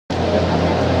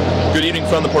Good evening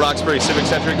from the Port Hawkesbury Civic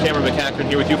Centre. Cameron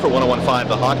MacEachern here with you for 101.5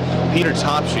 The Hawk. Peter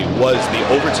Topshee was the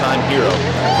overtime hero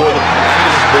for the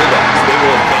Antigonish Bulldogs. They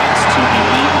will advance to the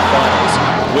league finals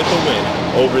with a win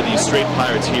over the Strait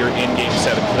Pirates here in Game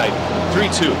 7 tonight.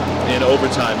 3-2 in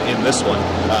overtime in this one.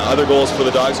 Other goals for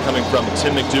the Dogs coming from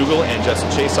Tim McDougall and Justin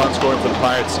Chason. Scoring for the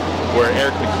Pirates were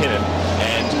Eric McKinnon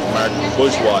and Mark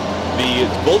Bourgeois. The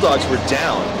Bulldogs were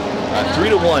down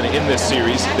 3-1 in this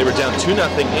series. They were down 2-0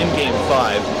 in Game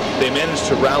 5. They managed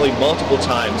to rally multiple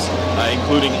times,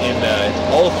 including in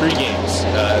all three games.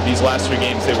 These last three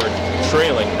games they were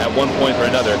trailing at one point or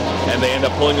another, and they end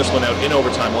up pulling this one out in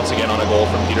overtime once again on a goal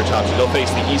from Peter Topshee. They'll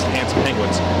face the East Hants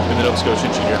Penguins in the Nova Scotia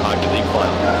Junior Hockey League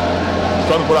final.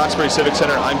 From the Port Hawkesbury Civic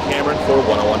Centre, I'm Cameron for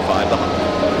 101.5 The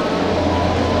Hawk.